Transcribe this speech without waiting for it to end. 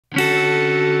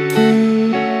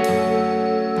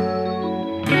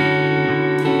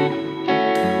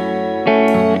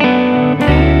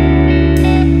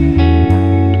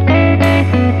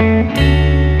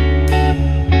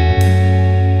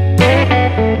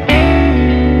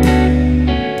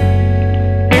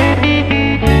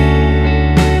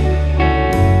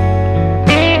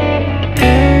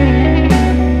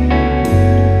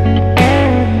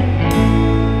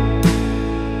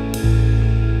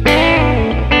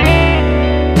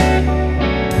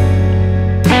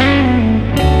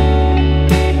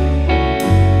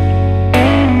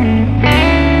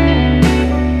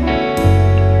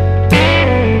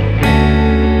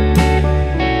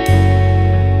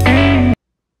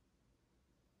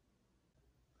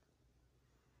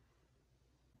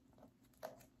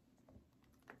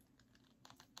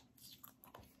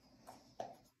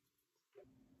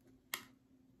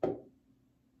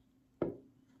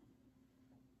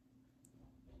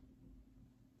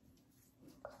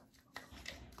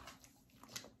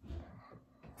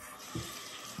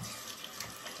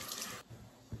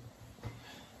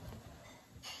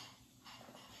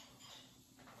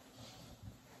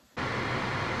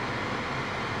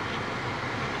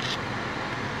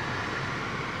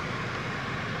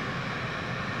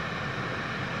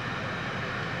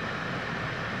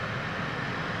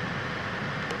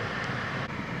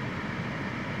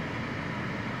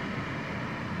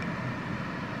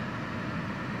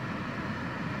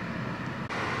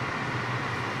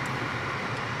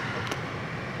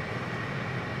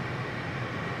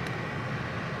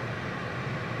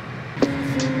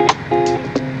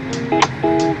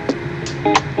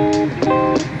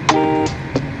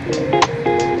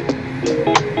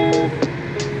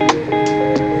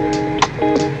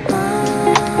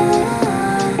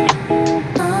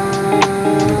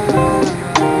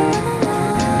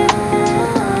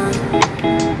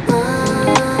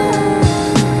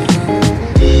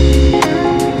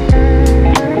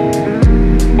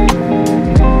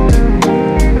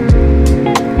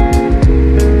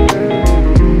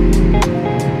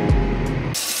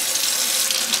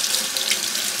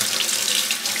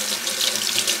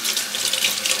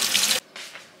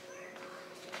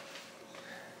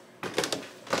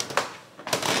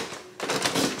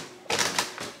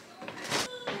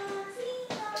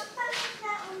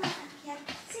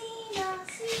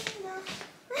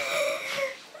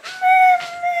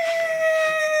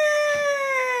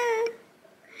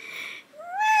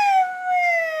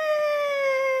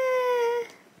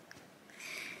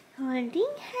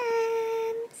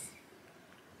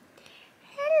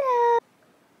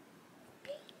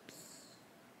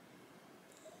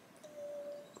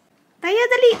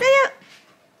dali, tayo.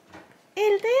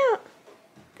 El, tayo.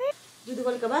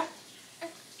 Dudukol ka ba?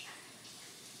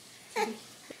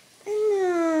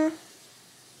 Ano?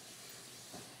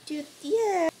 Cute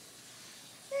yan.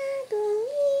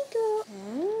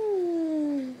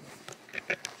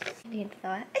 Hindi ka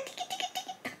tawa.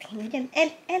 Tingnan dyan. El.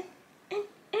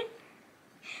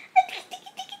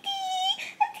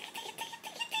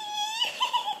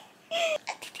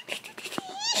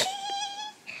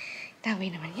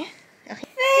 Taway naman niya. Okay.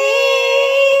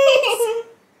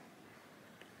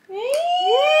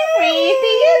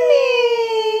 Pretty yan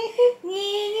eh.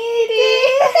 Ngingiti.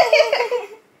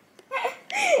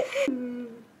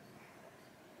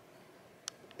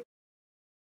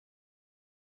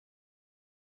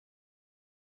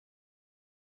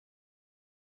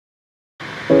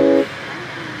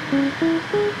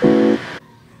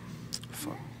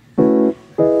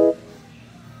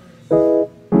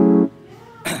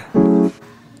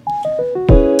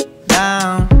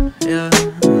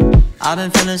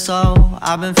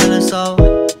 I've been feeling so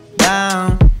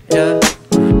down, yeah.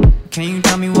 Can you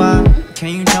tell me why?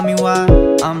 Can you tell me why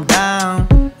I'm down,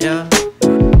 yeah?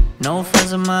 No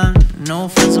friends of mine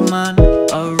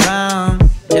around,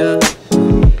 yeah.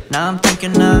 Now I'm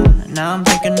thinking I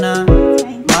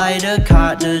might have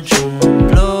caught the June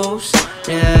blues.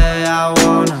 Yeah, I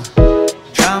wanna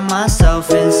drown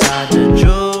myself inside the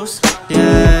juice.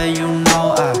 Yeah, you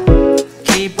know I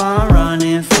keep on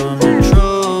running from the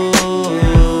truth.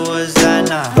 Was that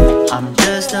not? I'm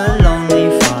just a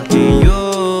lonely fucking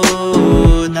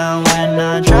you. Now when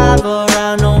I drive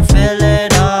around, don't fill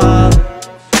it up.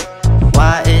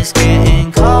 Why it's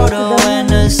getting colder when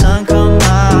the sun come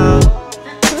out?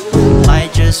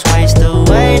 Might just waste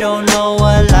away, don't know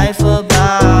what life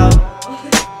about.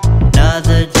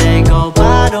 Another day go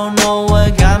by, don't know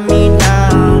what got me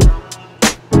down.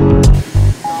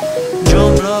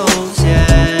 June blues,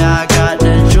 yeah, I got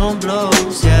the June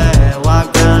blues, yeah.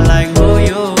 Walk around like who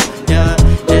you, yeah.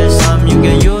 It's something you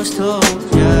get used to,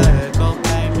 yeah. Go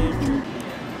blame it.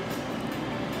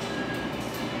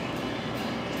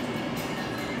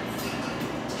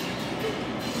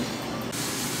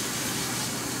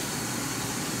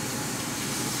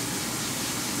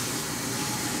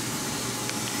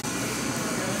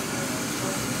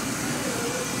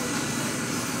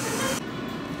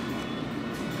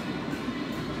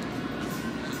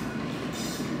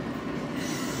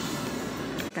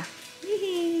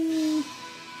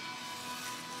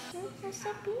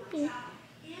 Nasa pipi.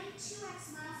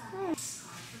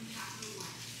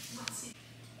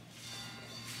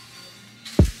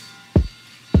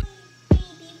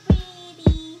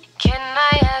 Can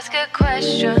I ask a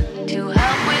question to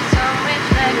help with some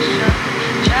reflection?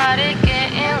 Try to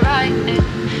get it right,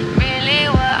 really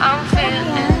what I'm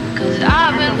feeling. Cause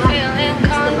I've been feeling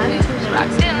confused,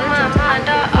 rocked in my mind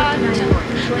are autumn.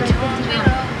 The tunes we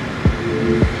wrote,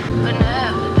 but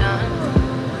never done.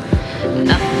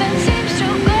 Nothing seems to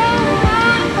go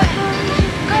my way,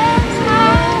 goes my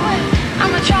way.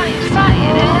 I'ma try and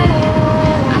fight it.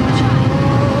 I'ma try.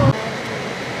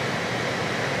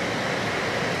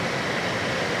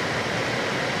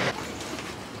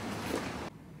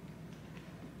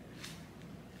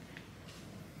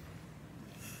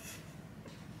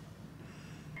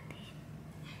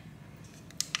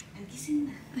 Gising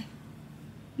na. Ay.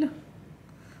 No.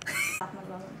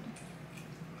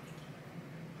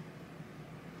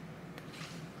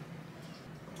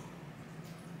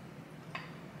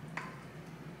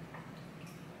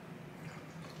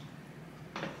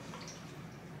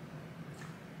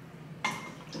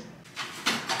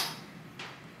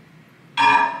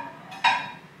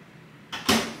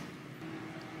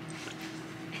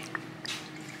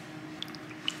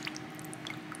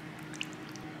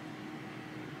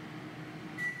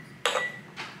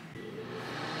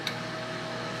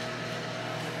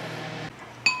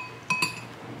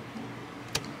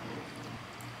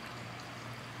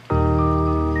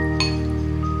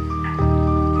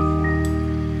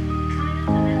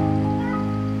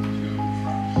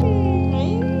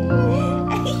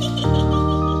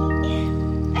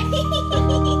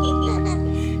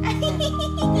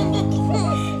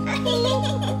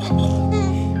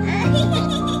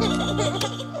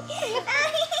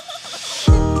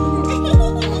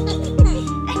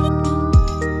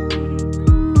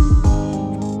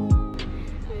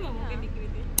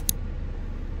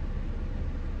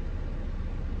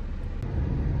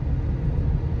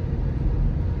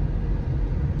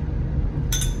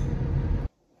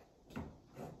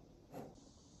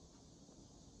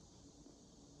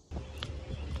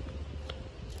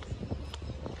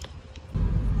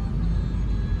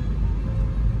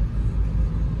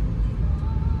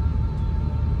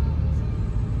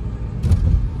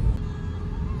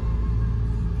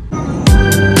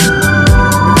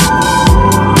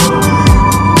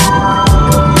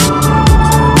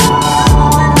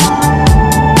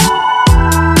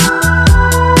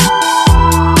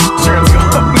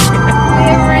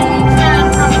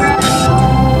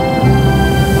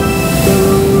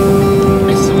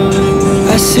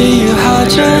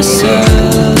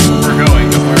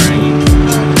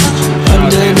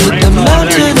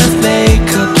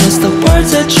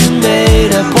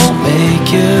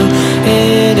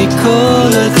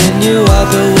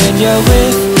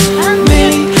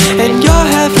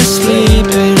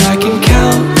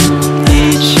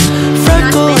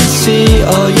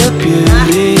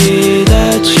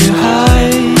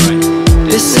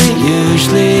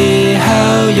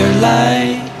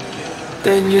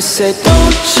 say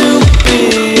don't you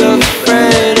be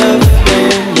afraid of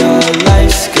when your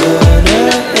life's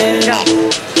gonna end.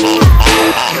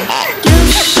 You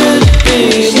should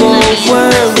be more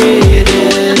worried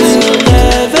it'll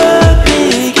never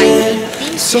begin.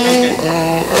 So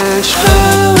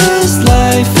how is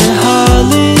life in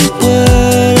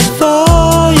Hollywood if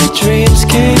all your dreams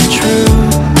came true?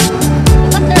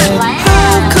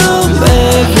 How come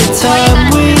every time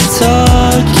we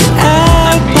talk you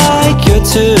act like you're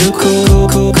too cool?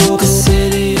 The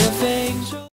city of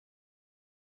angels.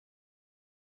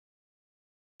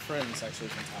 Friends actually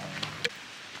from Thailand.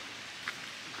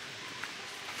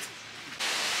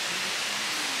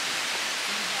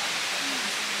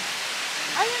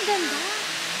 Ay, ang ganda.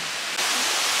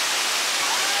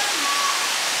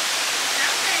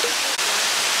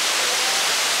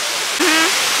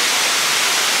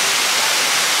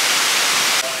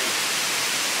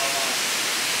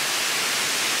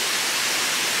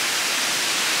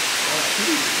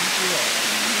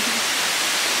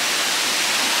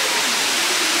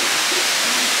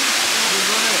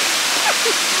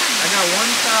 I got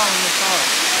one towel in the car.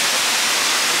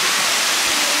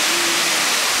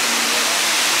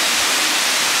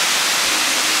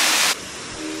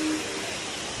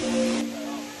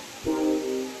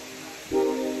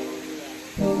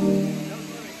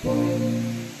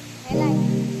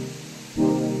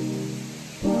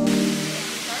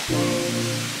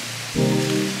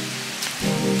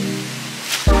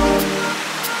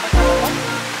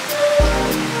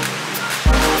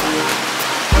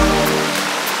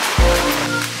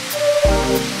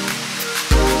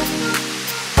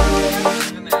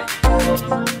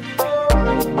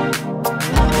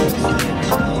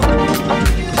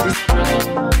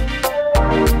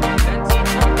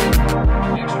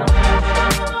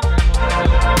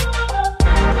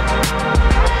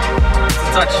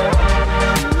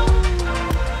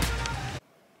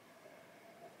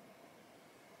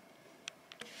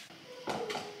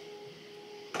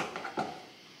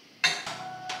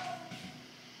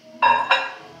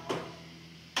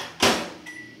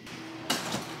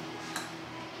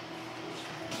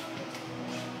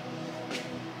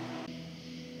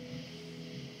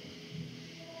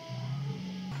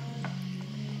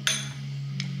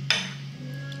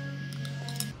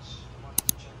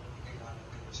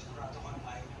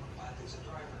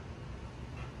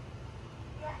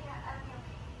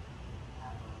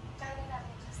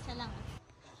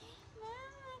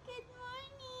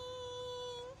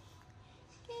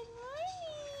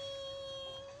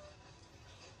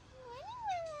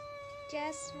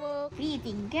 Just woke.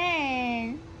 Pretty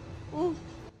girl.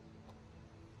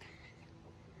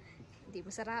 Hindi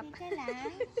masarap. Teka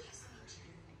lang.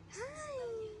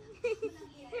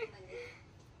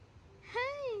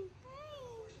 Hi.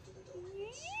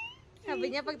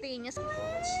 Sabi niya pagtingin niya.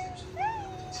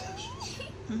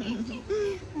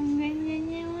 Ang ganyan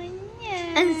naman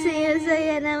niya. Ang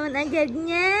saya-saya naman agad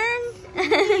niyan.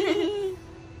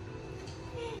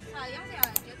 Sayang si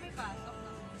Angel, may pasok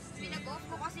na. Pinag-off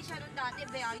ko kasi siya nung dati,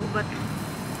 Bea. Ubat.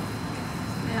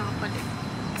 Kaya ka pala.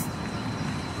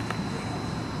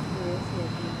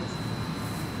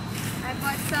 I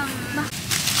bought some...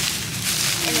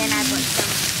 And then I bought some...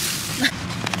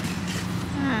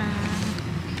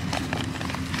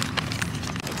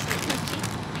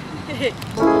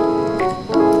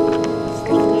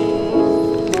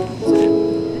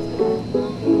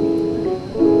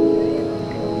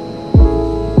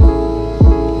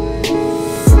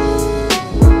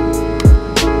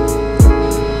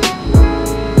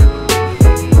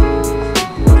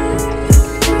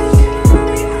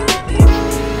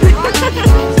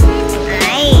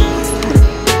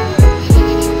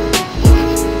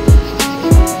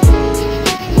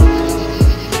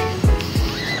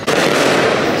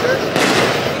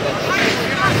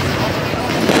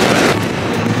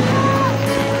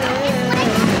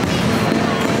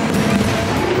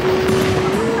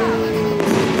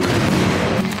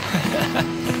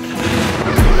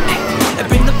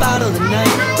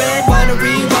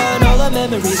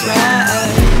 memories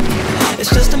right. It's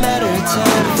just a matter of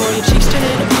time before your cheeks turn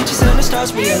into peaches and the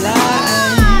stars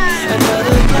realign.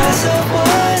 Another glass of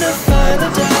wine to find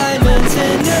the diamonds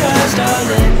in your eyes,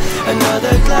 darling.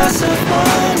 Another glass of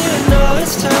wine, you know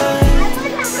it's time.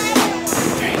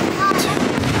 3, 2,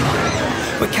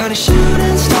 1. We're counting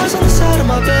shooting stars on the side of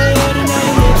my bed, and now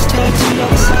your lips tattooed on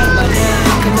the side of my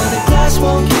neck. Another glass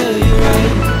won't kill you,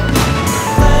 right?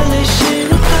 Gladly she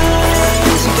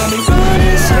replies. You got me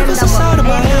running circles inside of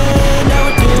my head. Now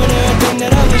we're doing everything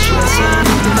that I wish you had said.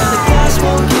 Another glass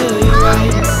won't kill you,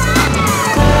 right?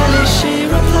 Gladly she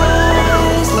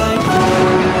replies like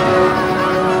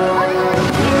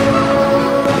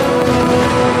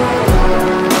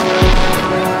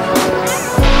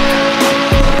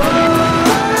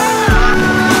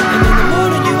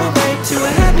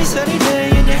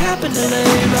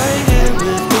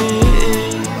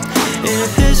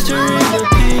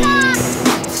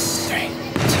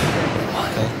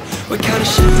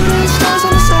shooting stars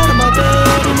on the side of my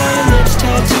bed, and now your lips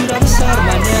tattooed on the side of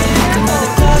my neck.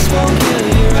 Another glass won't kill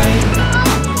you, right?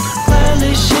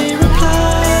 Gladly she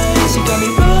replies, you got me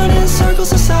running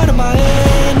circles inside of my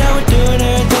head. Now we're doing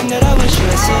everything that I wish you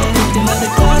had said. Another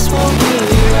glass won't kill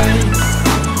you, right?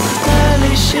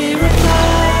 Gladly she replies.